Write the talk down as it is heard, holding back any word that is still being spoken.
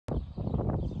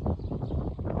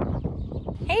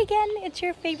Hey again, it's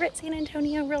your favorite San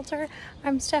Antonio realtor.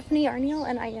 I'm Stephanie Arneal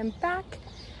and I am back.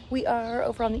 We are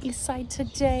over on the east side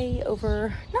today,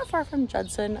 over not far from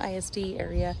Judson ISD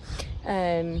area,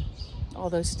 all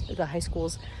those, the high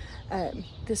schools.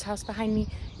 This house behind me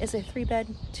is a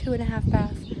 3-bed, 2.5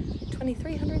 bath,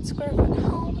 2,300 square foot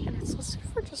home, and it's listed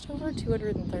for just over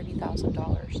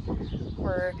 $230,000.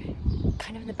 We're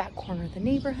kind of in the back corner of the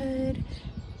neighborhood.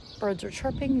 Birds are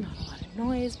chirping, not a lot of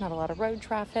noise, not a lot of road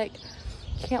traffic.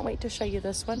 Can't wait to show you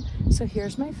this one. So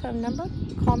here's my phone number.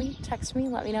 Call me, text me,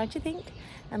 let me know what you think,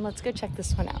 and let's go check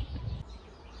this one out. All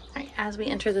right, as we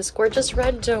enter this gorgeous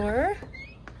red door,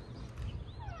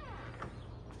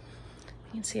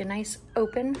 you can see a nice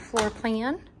open floor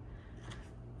plan.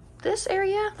 This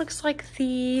area looks like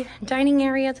the dining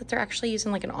area that they're actually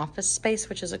using like an office space,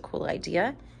 which is a cool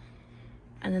idea.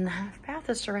 And then the half bath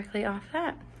is directly off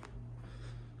that.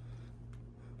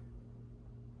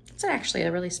 It's actually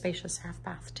a really spacious half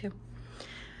bath too.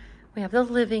 We have the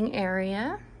living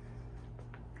area.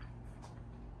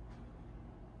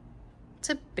 It's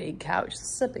a big couch.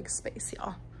 This is a big space,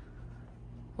 y'all.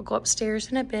 We'll go upstairs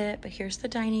in a bit, but here's the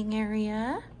dining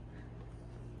area.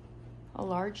 A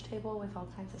large table with all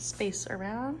kinds of space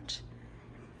around.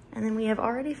 And then we have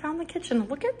already found the kitchen.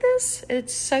 Look at this.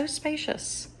 It's so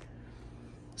spacious.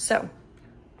 So,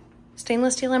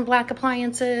 stainless steel and black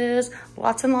appliances,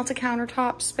 lots and lots of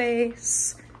countertop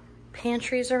space,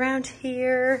 pantries around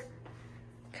here.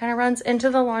 Kind of runs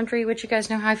into the laundry, which you guys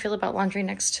know how I feel about laundry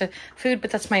next to food, but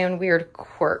that's my own weird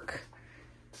quirk.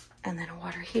 And then a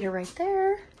water heater right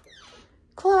there.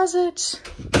 Closet.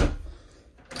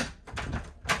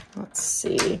 Let's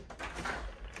see.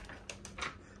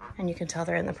 And you can tell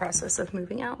they're in the process of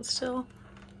moving out still.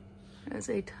 There's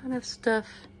a ton of stuff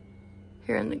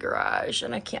here in the garage,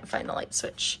 and I can't find the light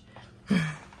switch.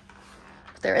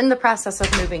 They're in the process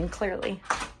of moving, clearly.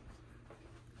 All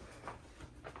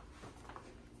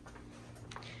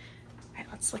right,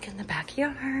 let's look in the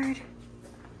backyard.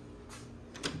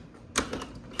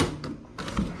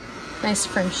 Nice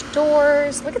French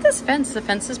doors. Look at this fence. The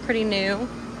fence is pretty new.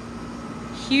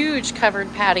 Huge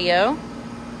covered patio.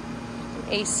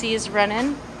 AC is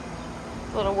running.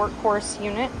 Little workhorse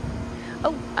unit.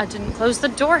 Oh, I didn't close the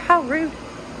door. How rude.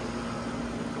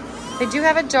 They do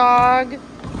have a dog.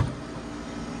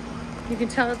 You can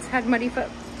tell it's had muddy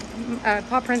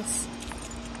paw prints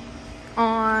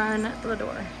on the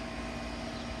door.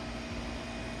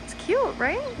 It's cute,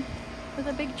 right? With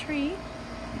a big tree.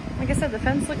 Like I said, the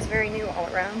fence looks very new all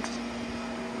around.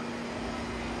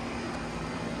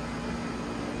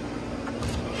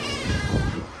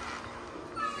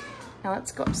 Now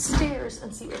let's go upstairs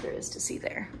and see what there is to see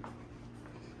there.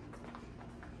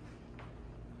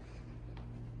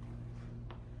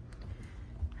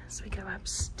 As we go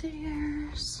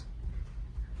upstairs,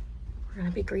 we're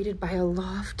gonna be greeted by a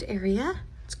loft area.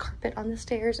 It's carpet on the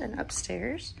stairs and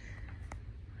upstairs.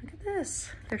 Look at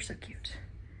this, they're so cute.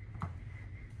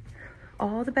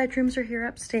 All the bedrooms are here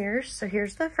upstairs. So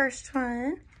here's the first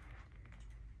one.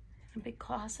 A big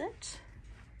closet.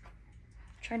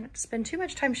 Try not to spend too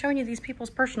much time showing you these people's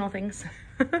personal things.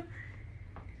 And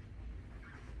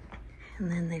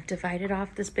then they've divided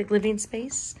off this big living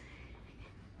space.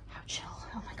 How chill,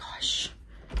 oh my gosh.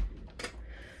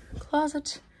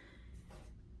 Closet,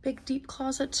 big deep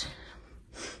closet.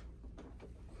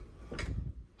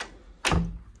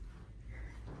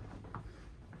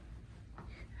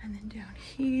 And then down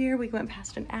here, we went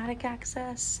past an attic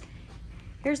access.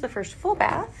 Here's the first full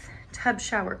bath, tub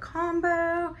shower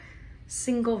combo,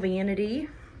 single vanity,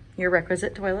 your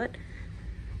requisite toilet.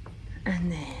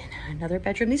 And then another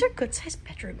bedroom. These are good sized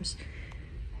bedrooms.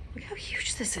 Look how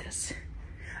huge this is.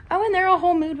 Oh, and they're a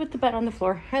whole mood with the bed on the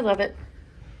floor. I love it.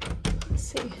 Let's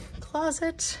see,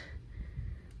 closet.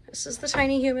 This is the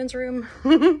tiny humans room.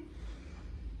 And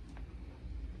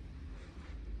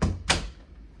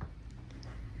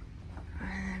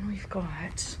we've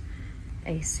got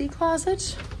AC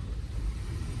closet.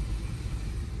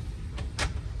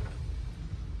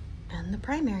 And the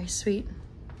primary suite.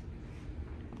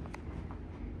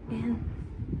 In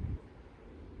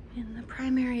the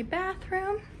primary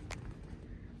bathroom,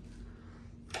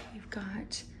 you've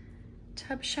got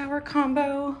tub shower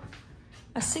combo,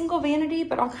 a single vanity,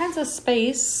 but all kinds of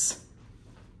space.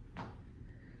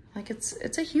 Like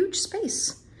it's a huge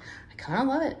space. I kind of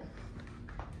love it.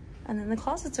 And then the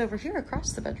closet's over here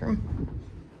across the bedroom.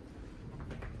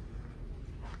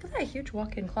 Look at that huge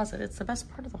walk-in closet. It's the best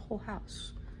part of the whole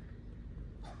house.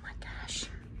 Oh my gosh,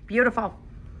 beautiful.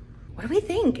 What do we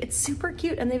think? It's super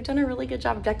cute and they've done a really good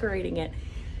job of decorating it.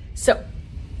 So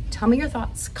tell me your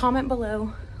thoughts, comment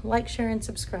below, like, share, and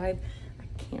subscribe. I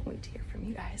can't wait to hear from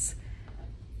you guys.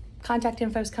 Contact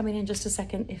info is coming in just a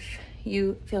second if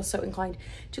you feel so inclined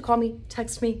to call me,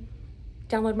 text me,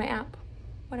 download my app,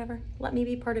 whatever. Let me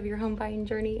be part of your home buying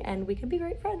journey and we can be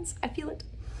great friends. I feel it.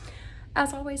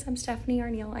 As always, I'm Stephanie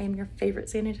Arneal. I am your favorite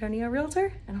San Antonio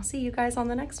realtor, and I'll see you guys on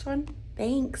the next one.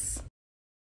 Thanks.